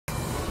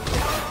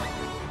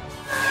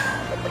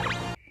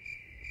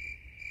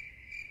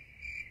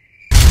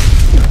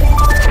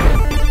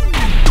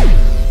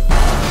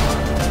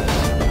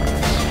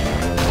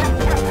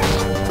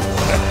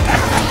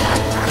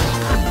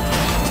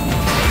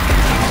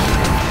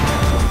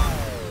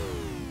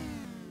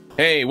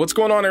Hey, what's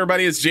going on,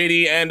 everybody? It's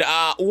JD, and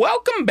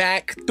welcome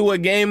back to a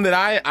game that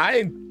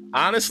I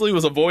honestly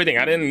was avoiding.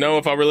 I didn't know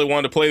if I really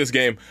wanted to play this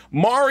game.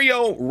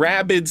 Mario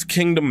Rabbids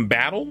Kingdom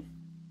Battle.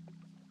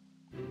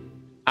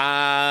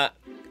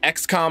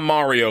 XCOM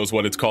Mario is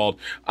what it's called.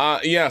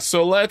 Yeah,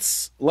 so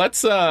let's see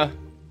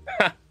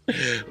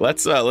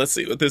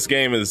what this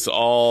game is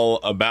all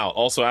about.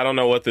 Also, I don't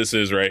know what this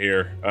is right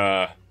here.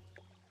 My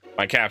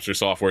capture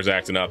software is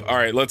acting up. All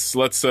right, let's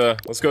go to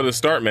the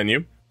start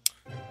menu.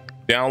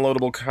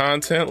 Downloadable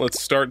content. Let's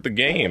start the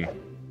game.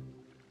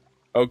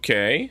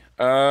 Okay.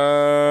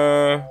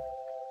 World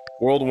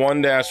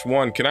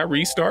 1-1. Can I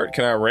restart?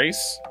 Can I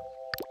race?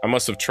 I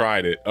must have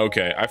tried it.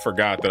 Okay, I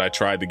forgot that I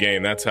tried the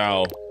game. That's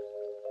how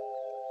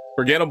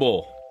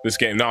forgettable this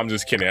game. No, I'm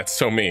just kidding. That's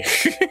so me.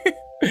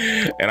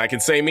 And I can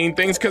say mean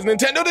things because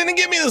Nintendo didn't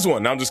give me this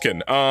one. No, I'm just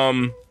kidding.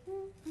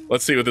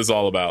 Let's see what this is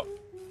all about.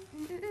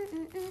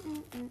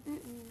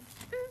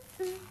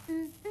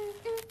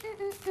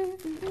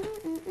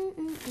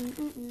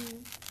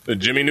 The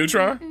Jimmy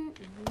Neutron?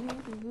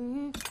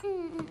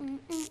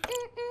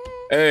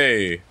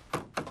 Hey.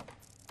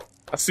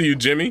 I see you,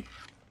 Jimmy.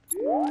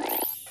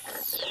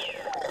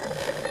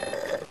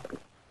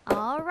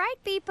 All right,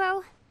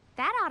 Beepo.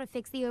 That ought to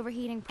fix the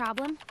overheating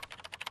problem.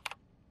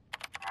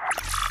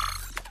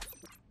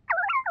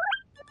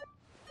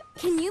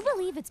 Can you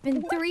believe it's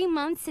been 3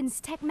 months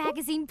since Tech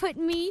Magazine put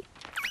me...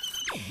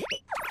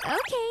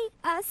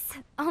 us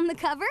on the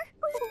cover?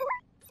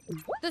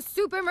 The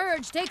Super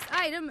Merge takes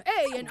item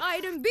A and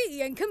item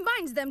B and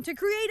combines them to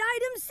create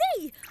item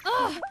C.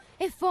 Ugh,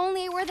 if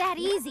only it were that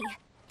easy.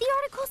 The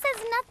article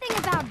says nothing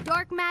about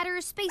dark matter,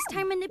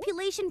 space-time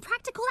manipulation,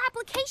 practical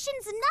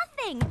applications,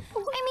 nothing.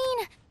 I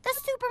mean, the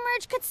Super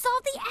Merge could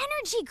solve the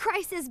energy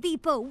crisis,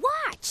 Beepo.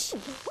 Watch.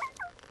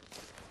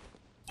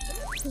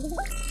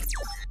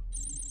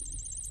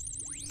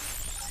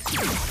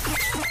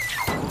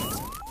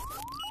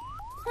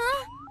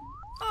 Huh?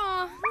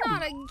 Oh,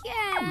 not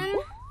again.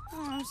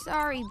 Oh, I'm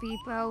sorry,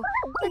 Beepo.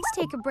 Let's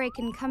take a break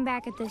and come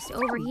back at this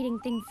overheating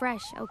thing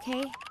fresh,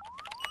 okay?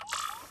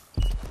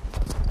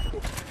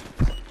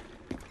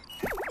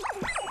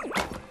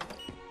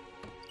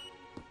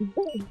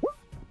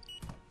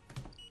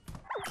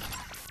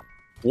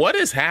 What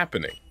is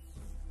happening?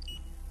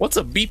 What's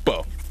a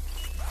Beepo?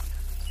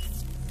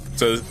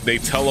 So they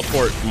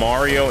teleport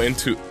Mario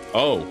into...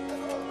 Oh.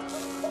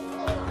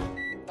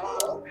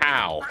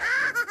 How?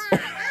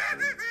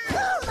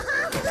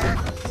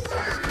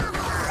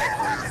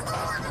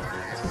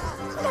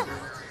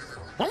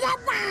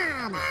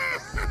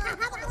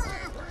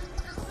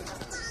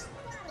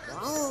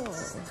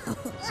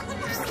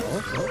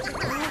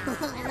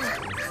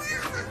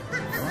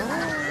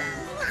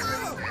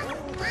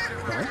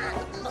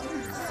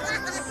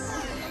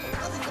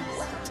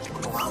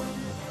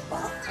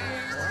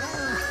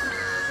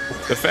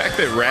 The fact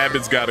that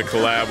Rabbids got a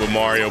collab with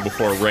Mario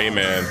before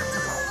Rayman,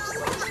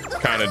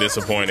 kind of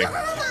disappointing.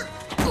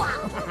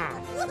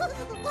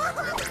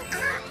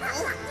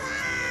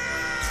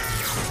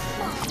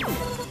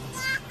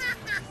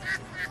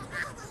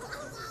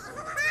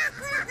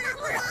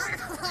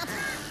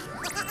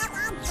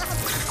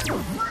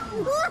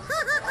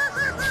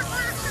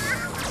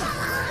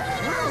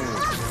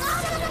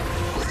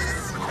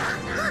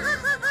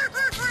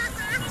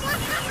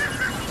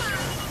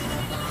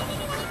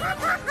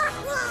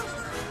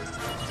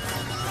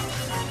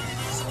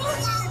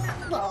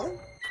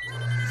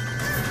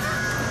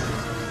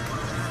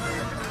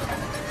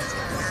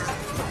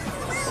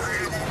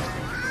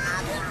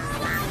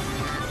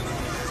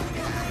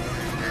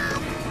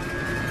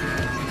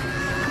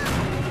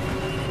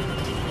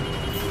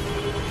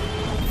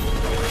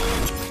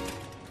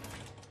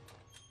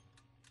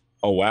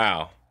 Oh,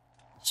 wow.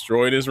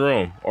 Destroyed his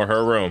room, or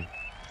her room.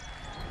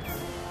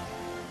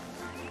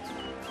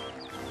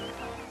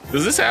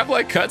 Does this have,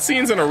 like,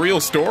 cutscenes and a real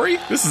story?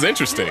 This is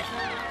interesting.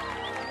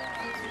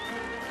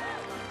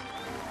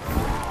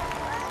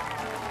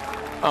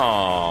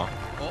 Aw,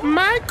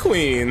 my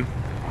queen.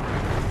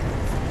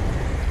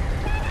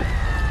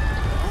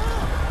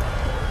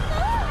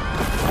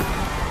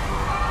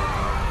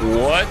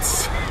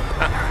 What?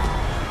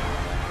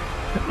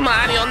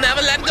 Mario,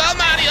 never let go,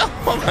 Mario!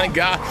 Oh my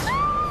gosh.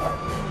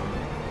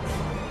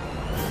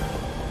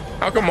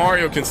 How come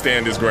Mario can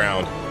stand his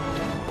ground,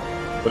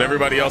 but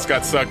everybody else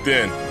got sucked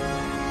in?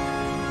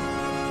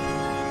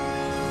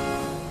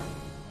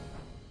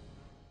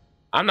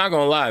 I'm not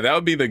gonna lie, that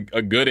would be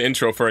a good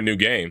intro for a new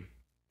game.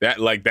 That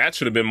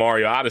should have been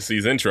Mario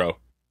Odyssey's intro.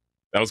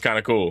 That was kind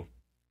of cool.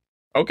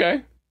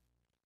 Okay.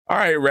 All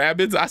right,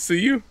 Rabbids, I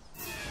see you.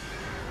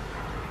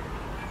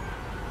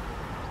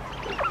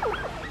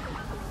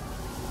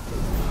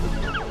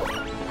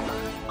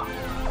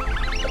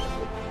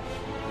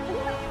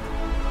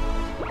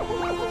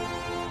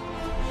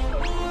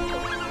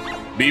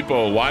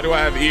 Beepo, why do I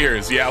have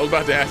ears? Yeah, I was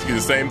about to ask you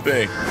the same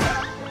thing.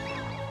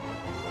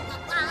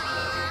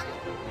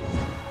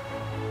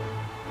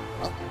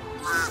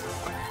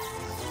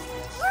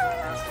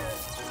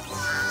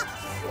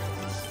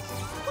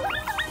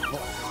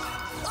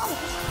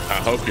 I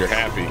hope you're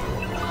happy.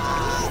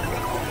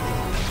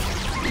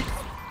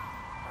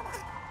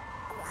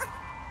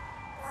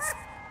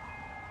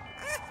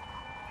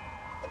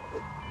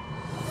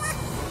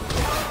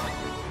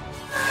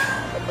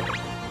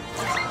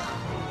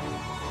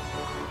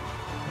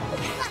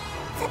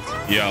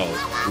 Yo,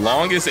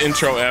 longest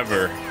intro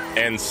ever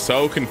and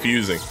so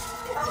confusing.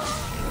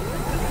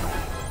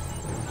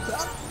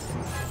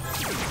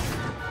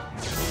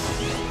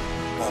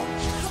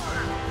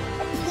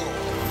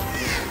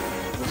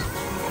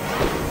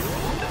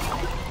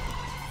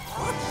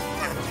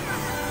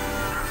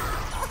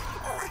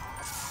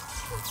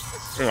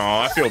 Oh,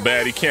 I feel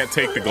bad. He can't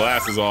take the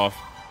glasses off.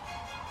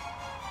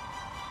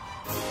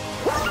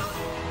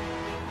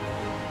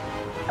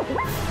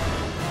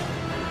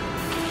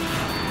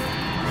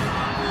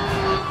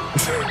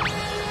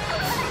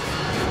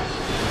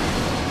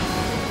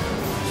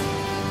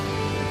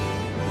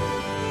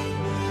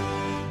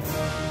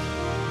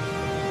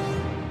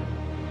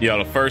 Yo,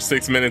 the first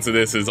 6 minutes of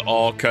this is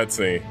all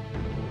cutscene.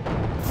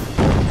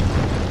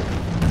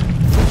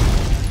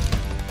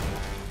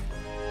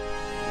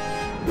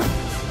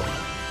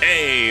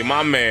 Hey,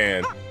 my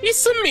man.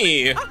 It's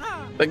me.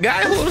 The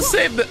guy who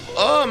saved the...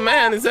 Oh,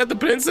 man, is that the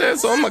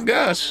princess? Oh, my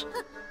gosh.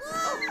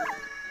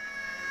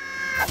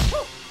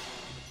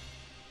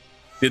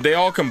 Did they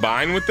all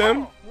combine with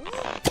them?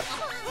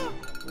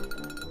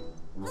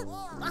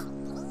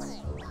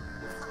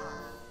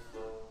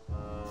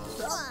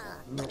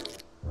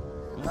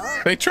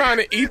 They trying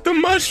to eat the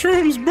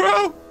mushrooms,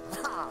 bro.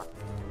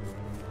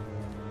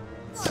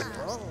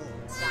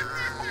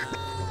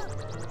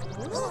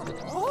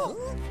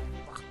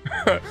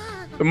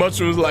 The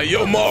mushrooms like,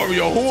 yo,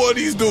 Mario, who are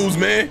these dudes,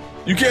 man?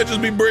 You can't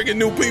just be bringing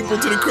new people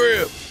to the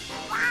crib.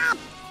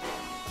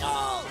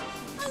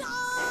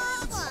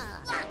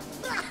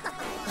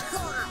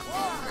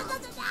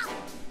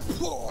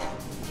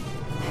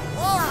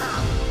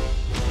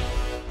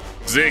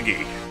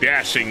 Ziggy,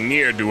 dashing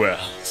near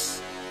duels.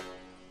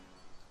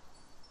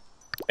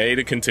 A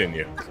to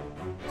continue.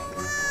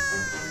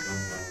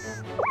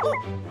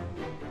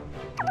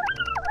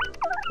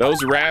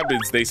 Those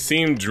Rabbids, they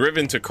seem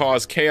driven to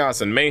cause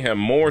chaos and mayhem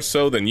more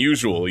so than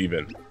usual,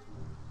 even.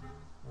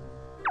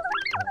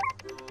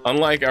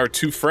 Unlike our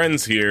two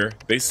friends here,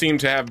 they seem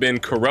to have been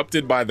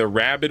corrupted by the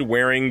Rabbid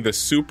wearing the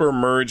Super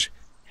Merge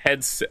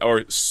headset,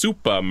 or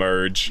Super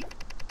Merge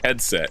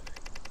headset.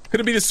 Could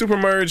it be the Super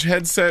Merge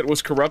headset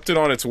was corrupted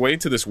on its way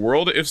to this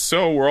world? If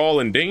so, we're all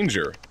in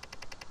danger.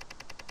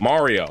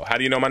 Mario, how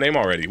do you know my name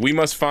already? We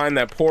must find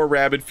that poor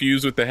Rabbid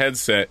fused with the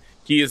headset.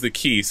 He is the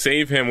key.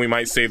 Save him, we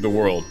might save the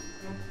world.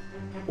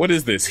 What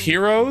is this?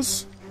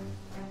 Heroes?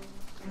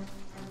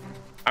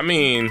 I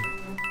mean,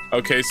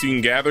 okay, so you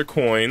can gather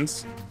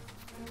coins.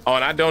 Oh,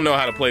 and I don't know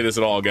how to play this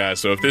at all, guys.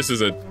 So if this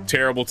is a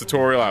terrible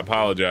tutorial, I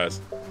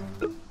apologize.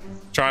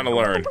 Trying to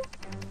learn.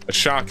 A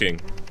shocking,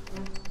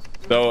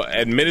 though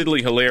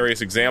admittedly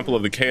hilarious example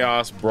of the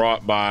chaos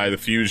brought by the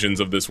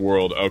fusions of this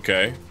world.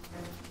 Okay.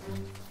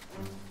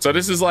 So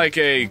this is like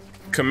a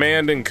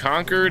command and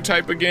conquer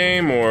type of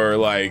game, or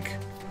like...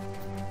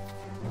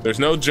 There's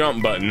no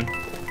jump button.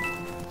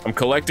 I'm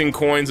collecting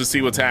coins to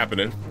see what's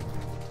happening.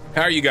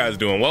 How are you guys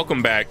doing?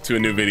 Welcome back to a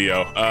new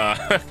video.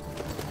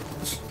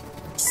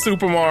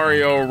 Super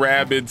Mario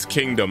Rabbids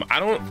Kingdom.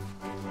 I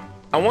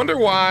wonder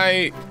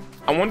why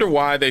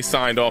they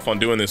signed off on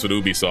doing this with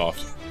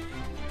Ubisoft.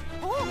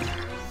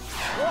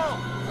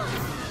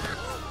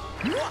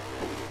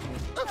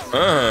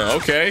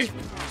 Okay.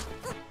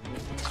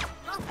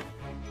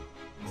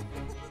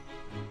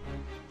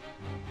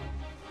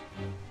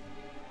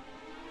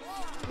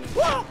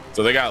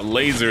 So they got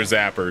laser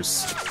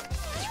zappers.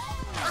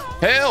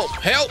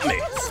 Help me.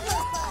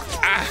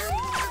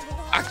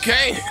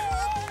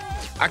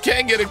 I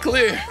can't get it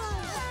clear.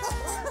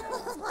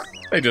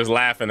 They just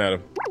laughing at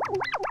him.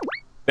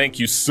 Thank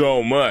you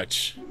so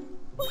much.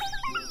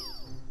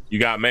 You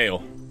got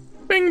mail.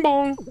 Bing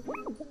bong.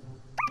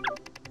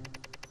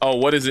 Oh,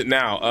 what is it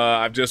now?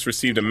 I've just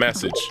received a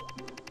message.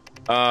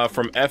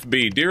 From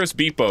FB. Dearest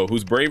Beepo,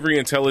 whose bravery,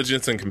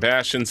 intelligence, and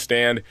compassion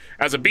stand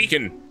as a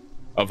beacon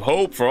of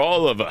hope for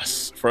all of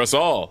us, for us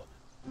all.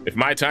 If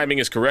my timing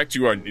is correct,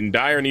 you are in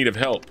dire need of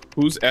help.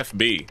 Who's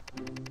FB?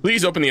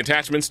 Please open the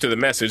attachments to the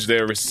message.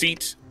 Their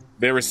receipt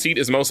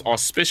is most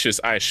auspicious,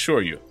 I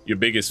assure you. Your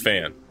biggest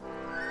fan.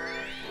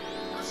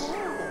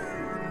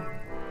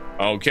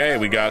 Okay,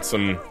 we got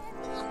some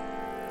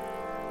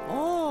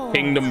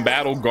Kingdom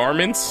Battle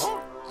garments.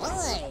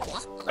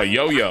 A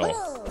yo-yo.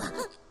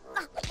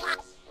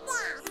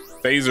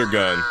 Phaser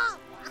gun.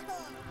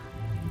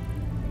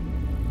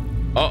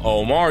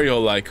 Uh-oh, Mario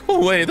like,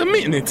 oh, wait a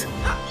minute.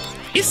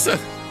 It's a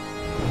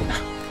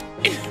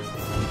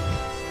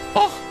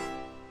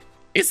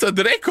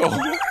Draco.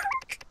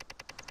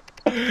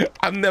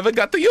 I've never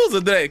got to use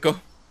a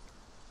Draco.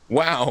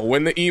 Wow,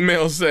 when the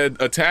email said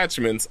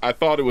attachments, I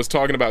thought it was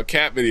talking about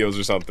cat videos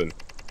or something.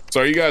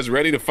 So are you guys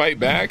ready to fight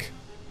back?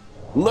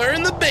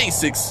 Learn the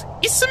basics.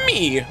 It's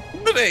me,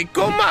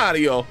 Draco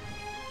Mario.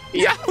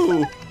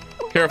 Yahoo!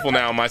 Careful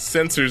now, my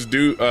sensors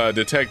do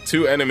detect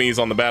two enemies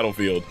on the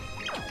battlefield.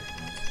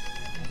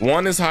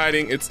 One is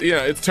hiding, it's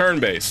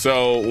turn-based,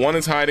 so one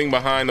is hiding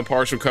behind the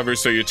partial cover,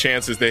 so your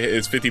chances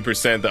is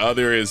 50%. The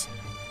other is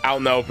out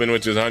in the open,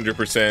 which is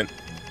 100%.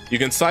 You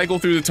can cycle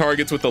through the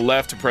targets with the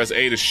left to press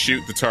A to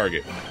shoot the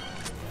target.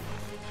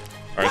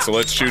 All All right, so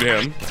let's shoot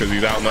him because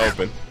he's out in the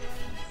open.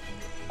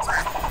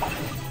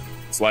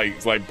 It's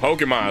like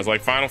Pokemon. It's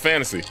like Final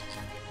Fantasy.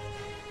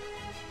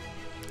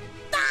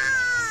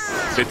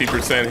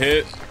 50%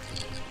 hit.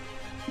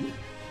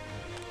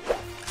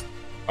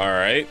 All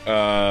right,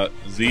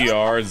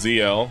 ZR,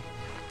 ZL.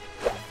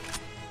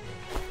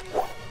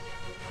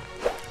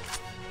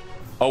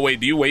 Oh wait,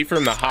 do you wait for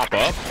him to hop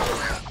up?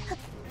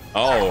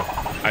 Oh,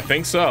 I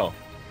think so.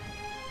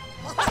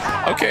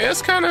 Okay,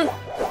 that's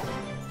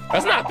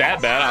not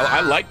that bad.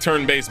 I like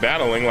turn-based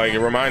battling. Like, it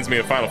reminds me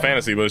of Final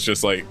Fantasy, but it's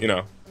just like, you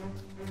know,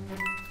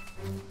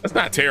 that's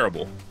not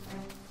terrible.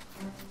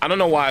 I don't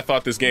know why I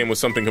thought this game was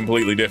something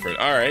completely different.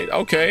 All right,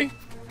 okay.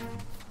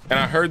 And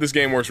I heard this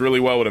game works really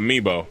well with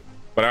Amiibo,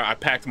 but I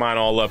packed mine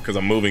all up because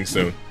I'm moving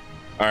soon.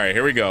 All right,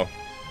 here we go.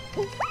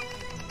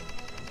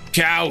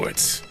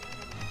 Cowards.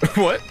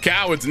 What?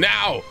 Cowards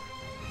now.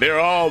 They're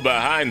all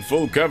behind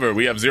full cover.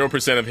 We have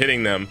 0% of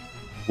hitting them.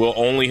 We'll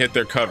only hit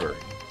their cover.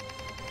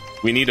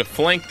 We need to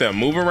flank them.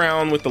 Move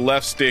around with the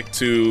left stick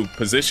to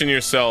position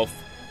yourself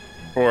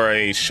for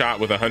a shot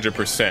with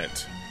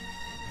 100%.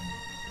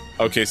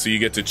 Okay, so you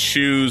get to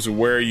choose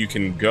where you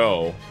can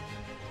go.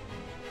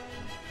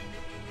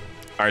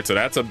 All right, so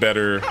that's a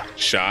better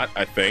shot,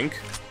 I think.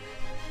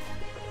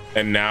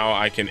 And now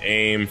I can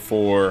aim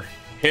for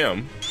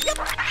him.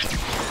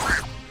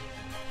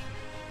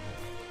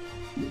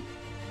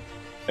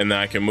 And then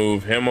I can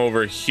move him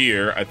over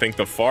here. I think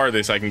the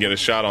farthest I can get a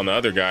shot on the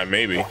other guy,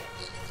 maybe.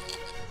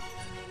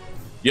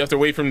 You have to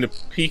wait for him to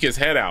peek his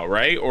head out,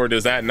 right? Or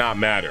does that not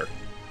matter?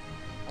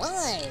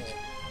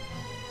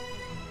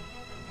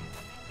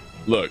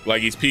 Look,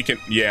 like he's peeking.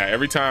 Yeah,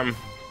 every time.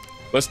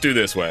 Let's do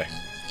this way.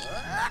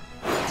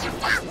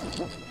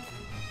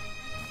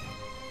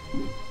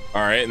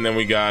 All right, and then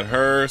we got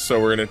her. So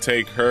we're going to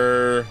take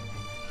her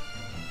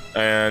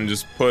and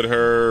just put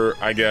her,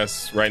 I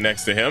guess, right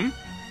next to him.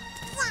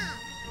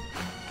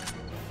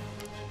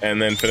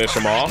 And then finish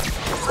him off.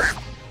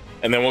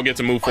 And then we'll get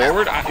to move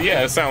forward.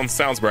 Yeah, it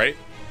sounds bright.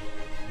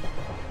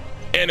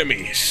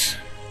 Enemies.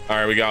 All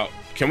right, we got.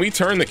 Can we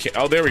turn the?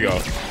 Oh, there we go.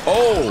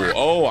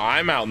 Oh,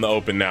 I'm out in the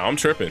open now. I'm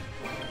tripping.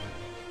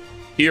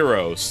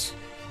 Heroes.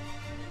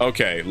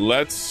 Okay,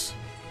 let's.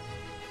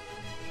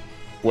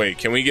 Wait,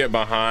 can we get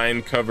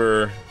behind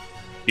cover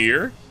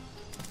here?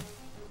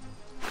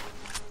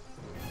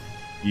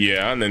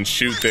 Yeah, and then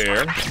shoot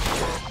there.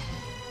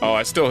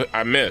 Oh,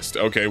 I missed.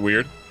 Okay,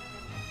 weird.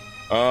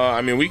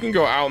 I mean, we can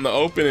go out in the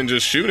open and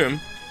just shoot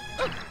him,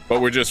 but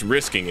we're just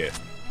risking it.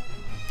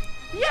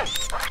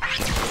 Yes.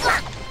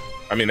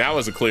 I mean, that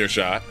was a clear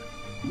shot.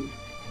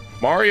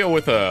 Mario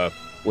with a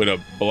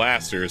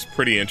blaster is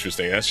pretty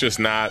interesting. That's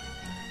not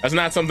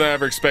something I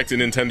ever expected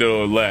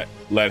Nintendo to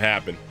let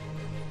happen.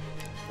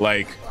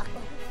 Like,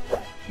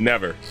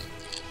 never.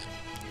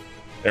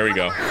 There we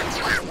go.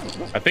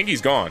 I think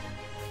he's gone.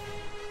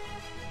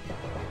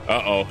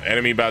 Uh-oh,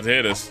 enemy about to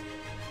hit us.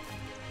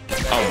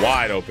 I'm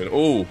wide open.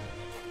 Ooh.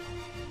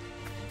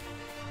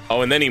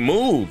 Oh, and then he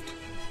moved.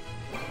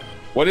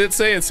 What did it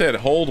say? It said,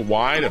 hold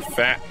Y to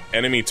fat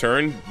enemy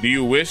turn. Do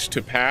you wish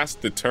to pass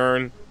the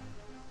turn?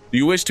 Do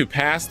you wish to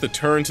pass the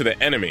turn to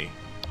the enemy?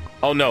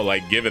 Oh no,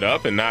 like give it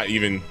up and not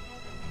even,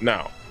 no.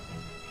 All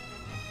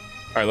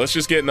right, let's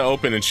just get in the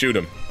open and shoot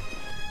him.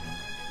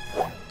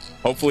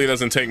 Hopefully it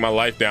doesn't take my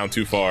life down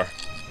too far.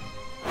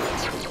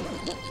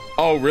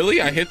 Oh, really?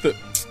 I hit the,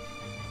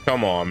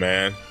 come on,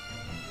 man.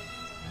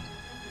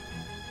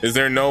 Is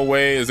there no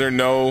way? Is there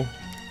no,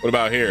 what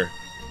about here?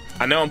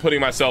 I know I'm putting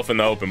myself in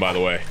the open, by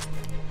the way.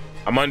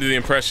 I'm under the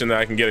impression that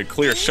I can get a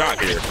clear shot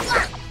here.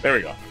 There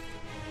we go.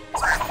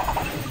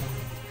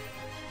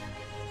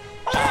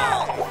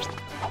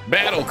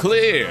 Battle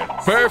clear.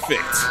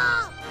 Perfect.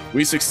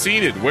 We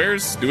succeeded.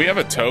 Do we have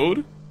a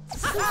toad?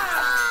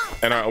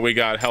 And we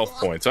got health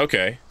points.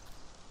 Okay.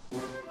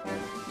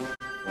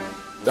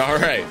 All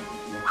right.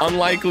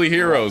 Unlikely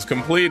heroes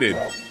completed.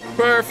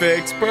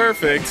 Perfect.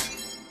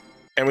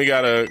 And we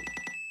got a...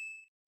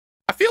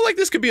 I feel like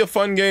this could be a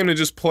fun game to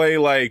just play,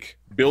 like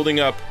building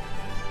up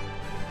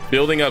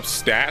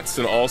stats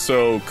and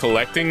also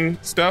collecting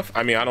stuff.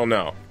 I mean, I don't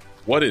know.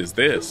 What is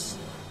this?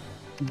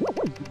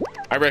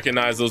 I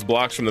recognize those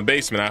blocks from the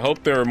basement. I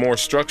hope there are more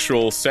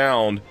structural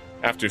sound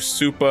after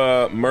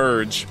Super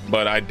Merge,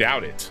 but I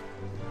doubt it.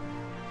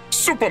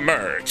 Super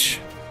Merge.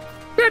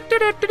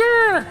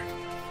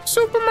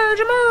 Super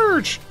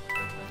Merge.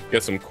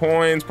 Get some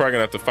coins. Probably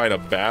gonna have to fight a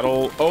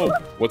battle. Oh,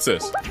 what's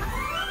this?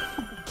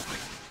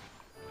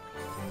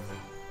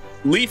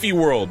 Leafy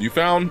World. You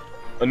found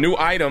a new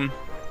item.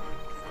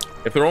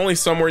 If there were only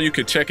somewhere you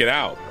could check it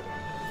out.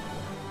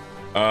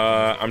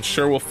 I'm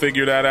sure we'll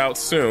figure that out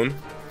soon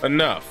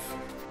enough.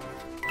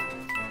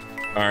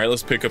 All right,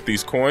 let's pick up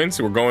these coins.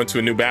 We're going to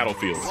a new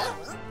battlefield.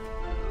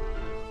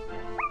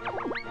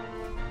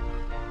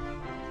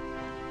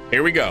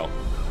 Here we go.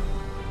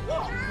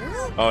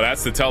 Oh,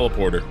 that's the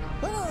teleporter.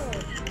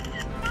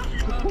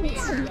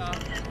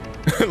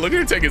 Look at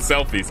her taking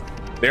selfies.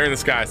 There in the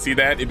sky. See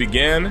that? It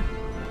began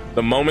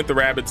the moment the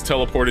Rabbids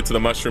teleported to the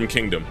Mushroom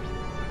Kingdom.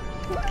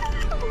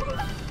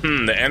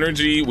 The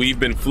energy we've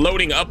been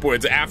floating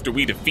upwards after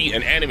we defeat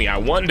an enemy. I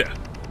wonder.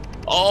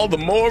 All the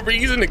more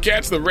reason to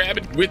catch the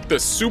rabbit with the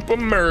super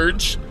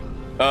merge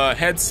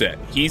headset.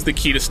 He's the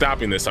key to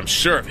stopping this. I'm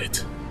sure of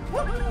it.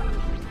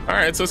 All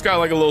right, so it's got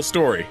like a little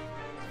story.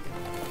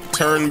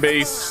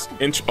 Turn-based.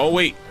 Oh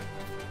wait,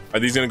 are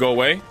these gonna go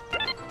away?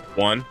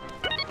 1,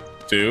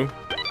 2.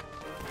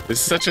 This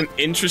is such an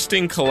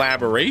interesting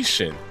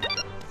collaboration.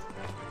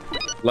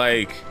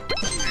 Like,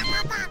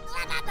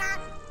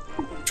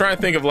 trying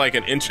to think of like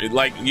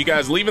like you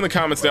guys leave in the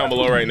comments down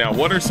below right now.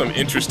 What are some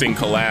interesting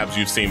collabs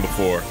you've seen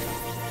before?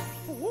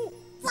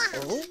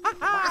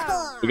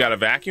 We got a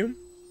vacuum.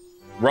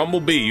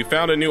 Rumble B, you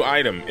found a new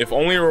item. If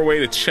only there were a way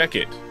to check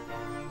it.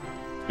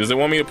 Does it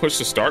want me to push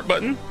the start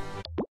button?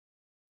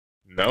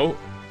 No.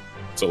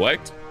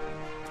 Select?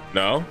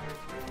 No.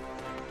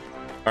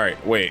 All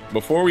right, wait.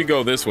 Before we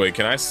go this way,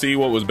 can I see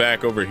what was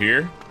back over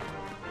here?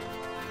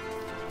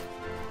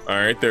 All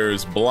right,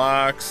 there's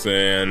blocks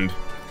and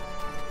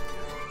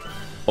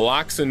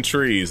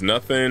trees.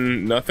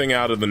 Nothing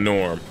out of the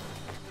norm.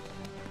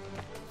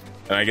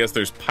 And I guess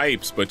there's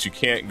pipes, but you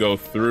can't go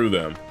through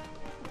them.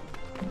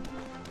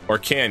 Or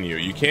can you?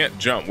 You can't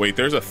jump. Wait,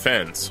 there's a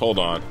fence. Hold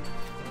on.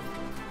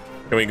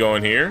 Can we go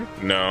in here?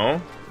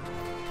 No.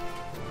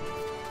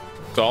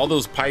 So all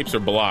those pipes are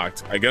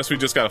blocked. I guess we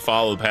just gotta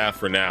follow the path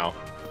for now.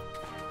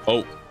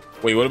 Oh,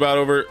 wait, what about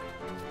over?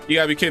 You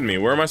gotta be kidding me.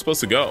 Where am I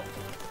supposed to go?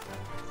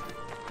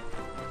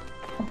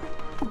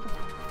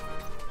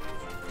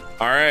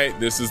 All right,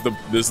 this is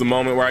the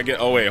moment where I get.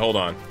 Oh wait, hold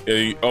on.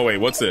 Oh wait,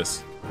 what's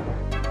this?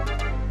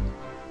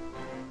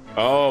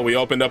 Oh, we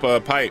opened up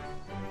a pipe.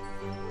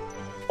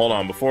 Hold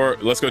on,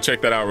 let's go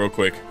check that out real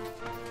quick.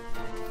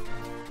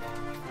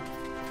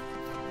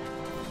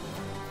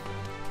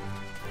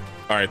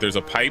 All right, there's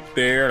a pipe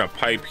there and a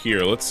pipe here.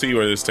 Let's see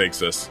where this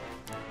takes us.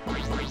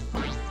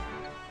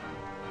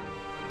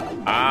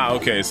 Ah,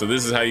 okay, so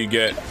this is how you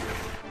get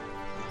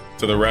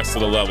to the rest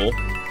of the level.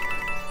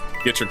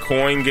 Get your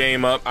coin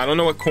game up. I don't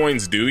know what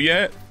coins do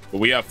yet, but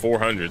we have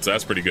 400, so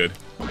that's pretty good.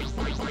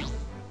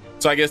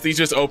 So I guess these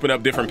just open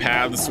up different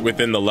paths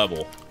within the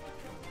level.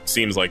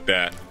 Seems like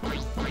that.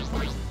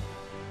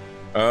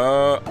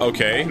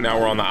 Okay, now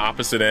we're on the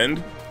opposite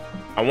end.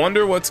 I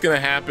wonder what's gonna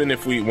happen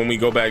if when we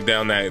go back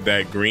down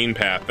that green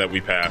path that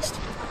we passed.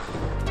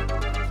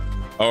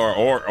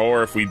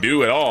 Or if we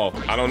do at all.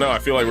 I don't know, I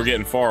feel like we're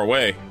getting far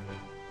away.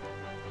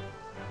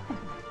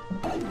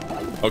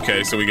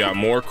 Okay, so we got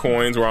more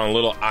coins. We're on a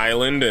little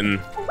island and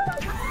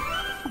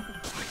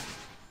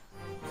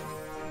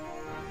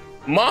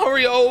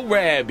Mario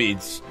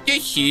Rabbids.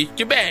 This is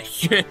the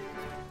best.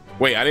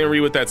 Wait, I didn't read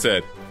what that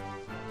said.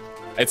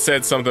 It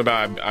said something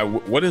about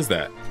what is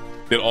that?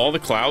 Did all the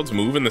clouds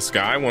move in the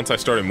sky once I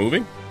started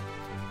moving?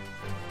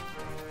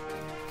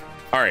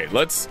 All right,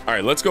 let's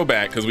go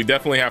back because we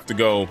definitely have to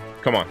go.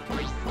 Come on,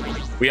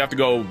 we have to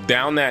go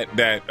down that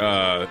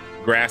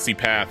grassy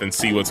path and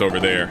see what's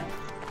over there.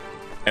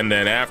 And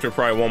then after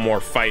probably one more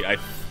fight, I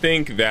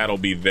think that'll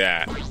be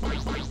that.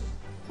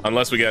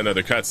 Unless we get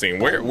another cutscene.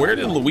 Where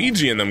did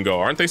Luigi and them go?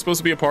 Aren't they supposed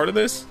to be a part of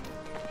this?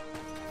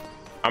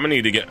 I'm gonna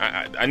need to get.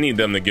 I need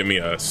them to give me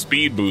a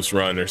speed boost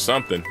run or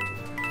something.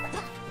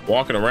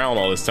 Walking around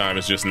all this time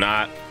is just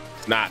not.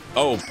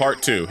 Oh,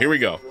 part 2. Here we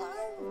go.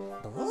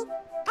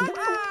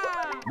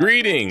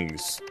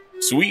 Greetings,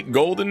 sweet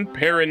golden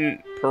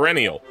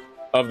perennial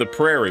of the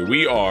prairie.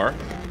 We are.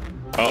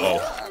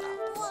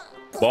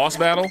 Boss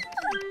battle?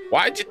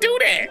 Why'd you do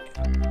that?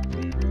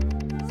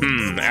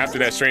 After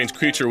that strange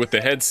creature with the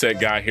headset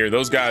guy here,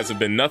 those guys have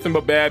been nothing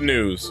but bad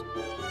news.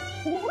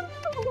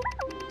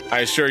 I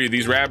assure you,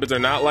 these rabbits are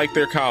not like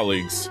their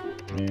colleagues.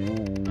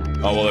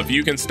 Oh, well, if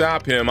you can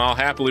stop him, I'll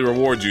happily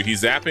reward you.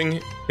 He's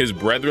zapping his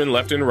brethren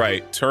left and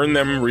right. Turn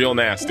them real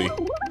nasty.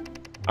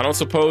 I don't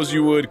suppose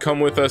you would come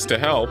with us to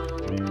help.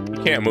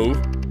 You can't move.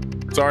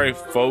 Sorry,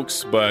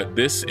 folks, but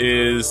this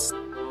is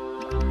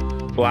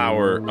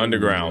Flower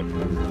Underground.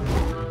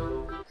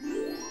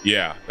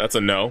 Yeah, that's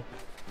a no. All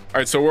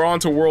right, so we're on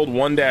to World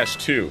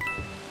 1-2.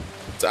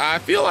 So I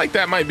feel like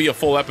that might be a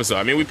full episode.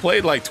 I mean, we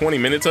played like 20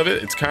 minutes of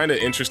it. It's kind of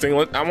interesting.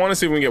 I want to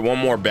see if we can get one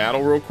more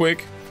battle real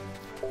quick.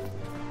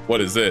 What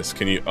is this?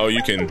 Can you... Oh,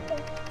 you can...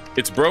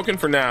 It's broken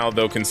for now,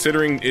 though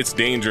considering it's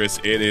dangerous,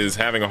 it is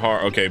having a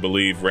hard... Okay,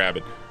 believe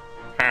Rabbit.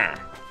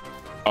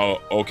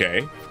 Oh,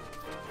 okay.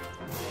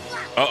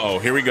 Uh-oh,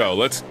 here we go.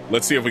 Let's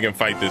see if we can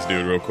fight this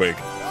dude real quick.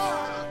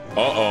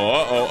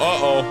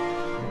 Uh-oh.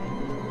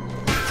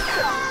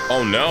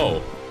 Oh,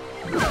 no.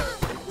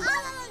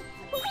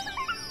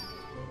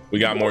 We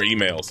got more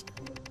emails.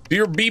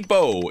 Dear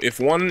Beepo, if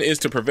one is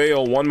to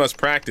prevail, one must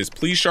practice.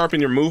 Please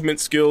sharpen your movement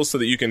skills so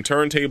that you can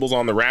turn tables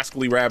on the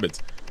rascally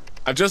rabbits.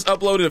 I've just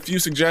uploaded a few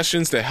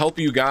suggestions to help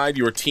you guide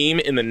your team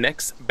in the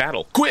next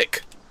battle.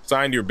 Quick!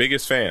 Signed, your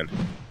biggest fan.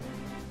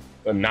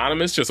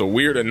 Anonymous, just a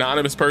weird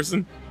anonymous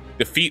person.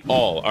 Defeat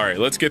all. All right,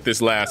 let's get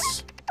this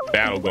last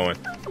battle going.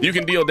 You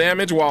can deal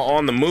damage while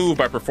on the move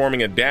by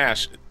performing a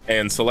dash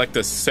and select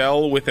a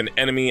cell with an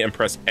enemy and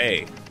press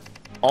A.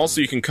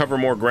 Also, you can cover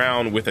more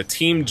ground with a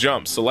team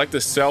jump. Select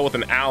a cell with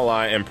an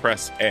ally and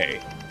press A.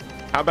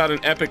 How about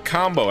an epic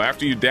combo?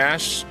 After you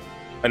dash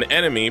an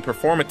enemy,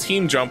 perform a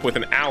team jump with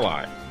an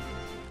ally.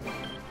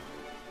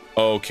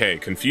 Okay,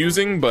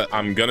 confusing, but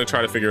I'm gonna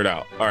try to figure it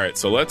out. All right,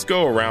 so let's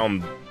go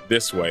around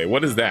this way.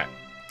 What is that?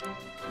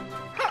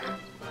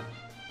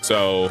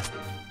 So,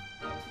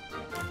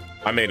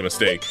 I made a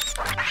mistake.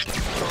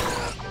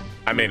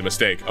 I made a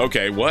mistake.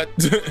 Okay, what?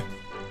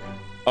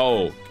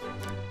 Oh.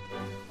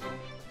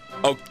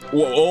 Oh,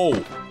 whoa, oh.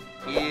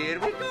 Here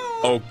we go.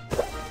 Oh,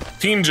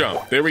 team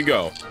jump. There we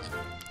go.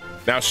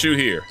 Now shoot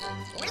here.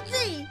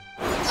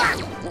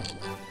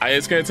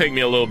 It's gonna take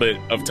me a little bit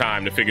of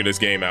time to figure this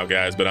game out,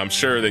 guys, but I'm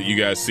sure that you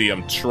guys see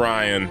I'm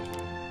trying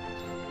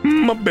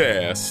my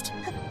best.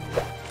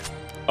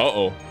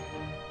 Uh-oh.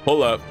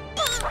 Pull up.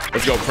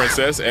 Let's go,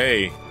 princess.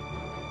 Hey.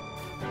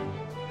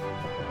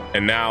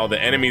 And now the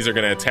enemies are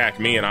gonna attack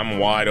me and I'm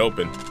wide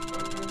open.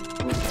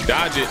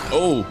 Dodge it.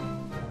 Oh.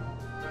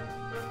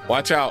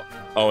 Watch out.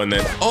 Oh, and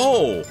then,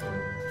 oh.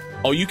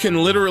 Oh, you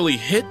can literally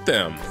hit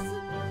them.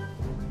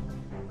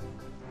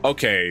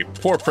 Okay,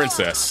 poor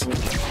princess.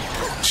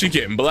 She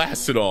getting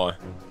blasted on.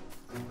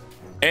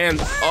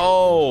 And,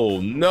 oh,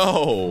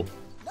 no.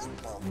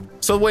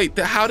 So wait,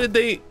 how did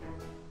they...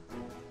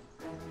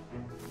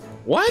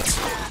 What?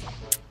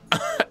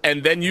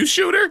 And then you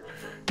shoot her?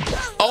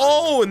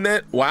 Oh, and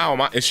then,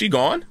 wow, is she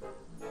gone?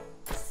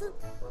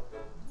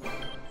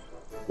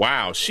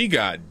 Wow, she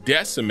got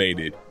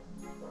decimated.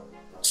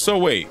 So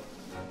wait.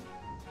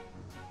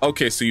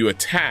 Okay, so you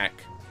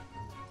attack,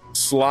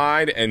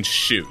 slide, and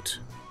shoot.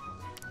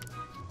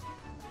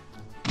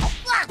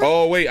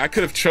 Oh, wait, I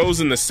could have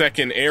chosen the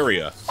second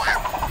area.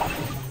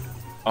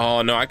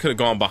 Oh, no, I could have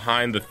gone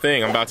behind the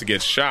thing. I'm about to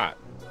get shot.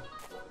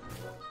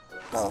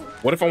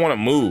 What if I want to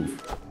move?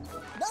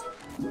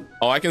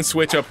 Oh, I can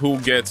switch up who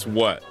gets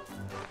what.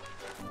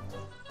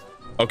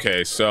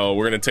 Okay, so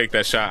we're going to take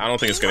that shot. I don't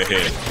think it's going to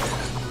hit.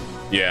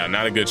 Yeah,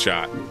 not a good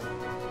shot.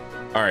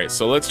 All right,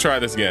 so let's try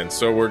this again.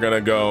 So we're going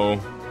to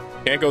go...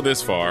 Can't go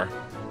this far.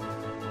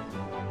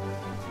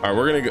 All right,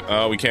 we're going to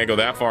go... we can't go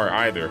that far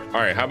either.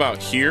 All right, how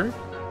about here?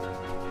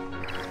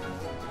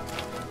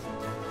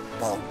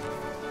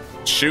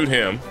 Shoot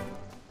him.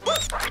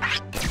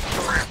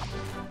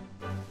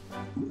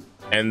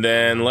 And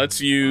then let's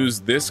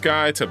use this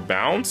guy to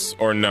bounce,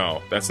 or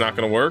no, that's not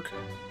gonna work.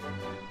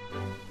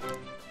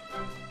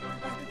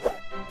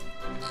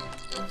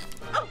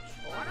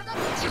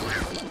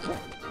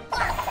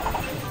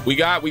 We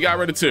got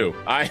rid of two.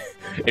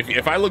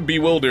 If I look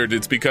bewildered,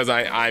 it's because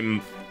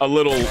I'm a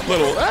little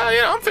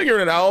yeah, I'm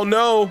figuring it out. Oh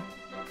no.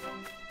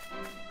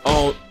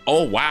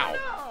 Oh wow.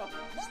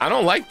 I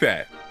don't like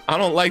that. I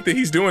don't like that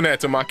he's doing that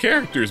to my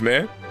characters,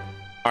 man.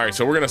 All right,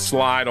 so we're gonna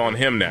slide on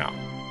him now,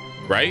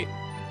 right?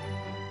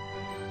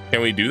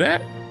 Can we do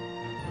that?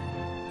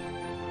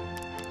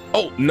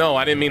 Oh, no,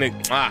 I didn't mean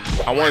to.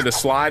 I wanted to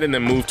slide and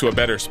then move to a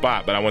better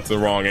spot, but I went to the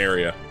wrong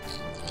area.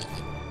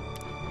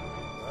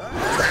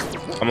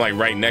 I'm like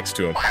right next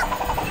to him.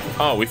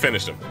 Oh, we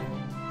finished him.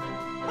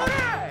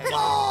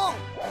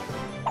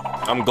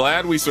 I'm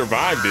glad we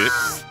survived it.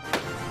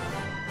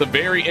 It's a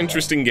very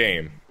interesting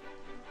game.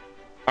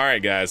 All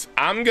right, guys,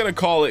 I'm gonna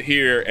call it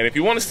here. And if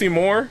you want to see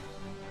more,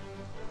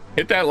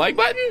 hit that like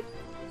button.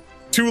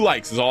 2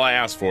 likes is all I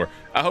asked for.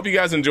 I hope you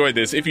guys enjoyed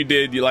this. If you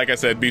did, like I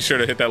said, be sure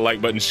to hit that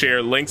like button,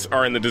 share. Links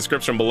are in the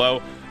description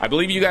below. I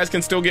believe you guys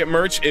can still get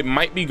merch. It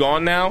might be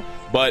gone now,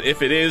 but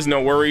if it is,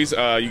 no worries.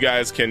 You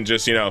guys can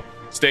just, you know,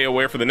 stay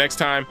aware for the next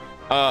time.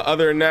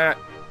 Other than that,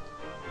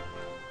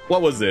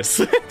 what was this?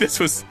 This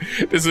was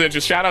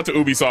interesting. Shout out to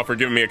Ubisoft for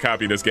giving me a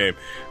copy of this game.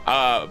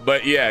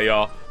 But yeah,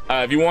 y'all.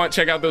 If you want,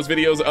 check out those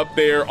videos up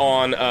there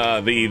on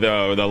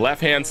the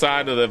left-hand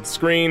side of the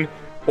screen.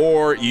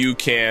 Or you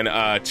can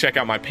check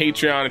out my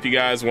Patreon if you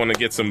guys want to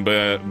get some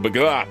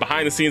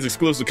behind-the-scenes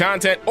exclusive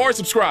content, or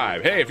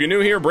subscribe. Hey, if you're new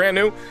here, brand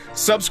new,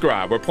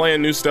 subscribe. We're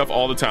playing new stuff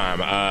all the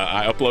time.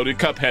 I uploaded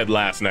Cuphead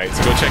last night,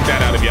 so go check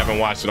that out if you haven't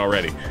watched it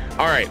already.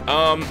 All right,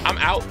 I'm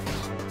out.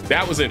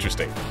 That was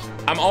interesting.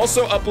 I'm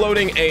also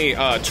uploading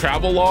a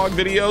travel log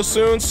video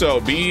soon, so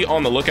be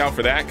on the lookout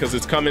for that because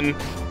it's coming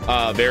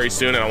very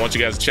soon, and I want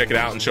you guys to check it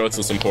out and show it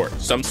some support.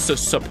 Some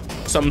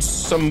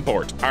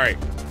support. All right.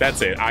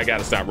 That's it. I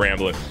gotta stop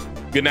rambling.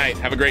 Good night.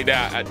 Have a great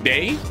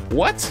day.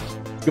 What?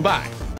 Goodbye.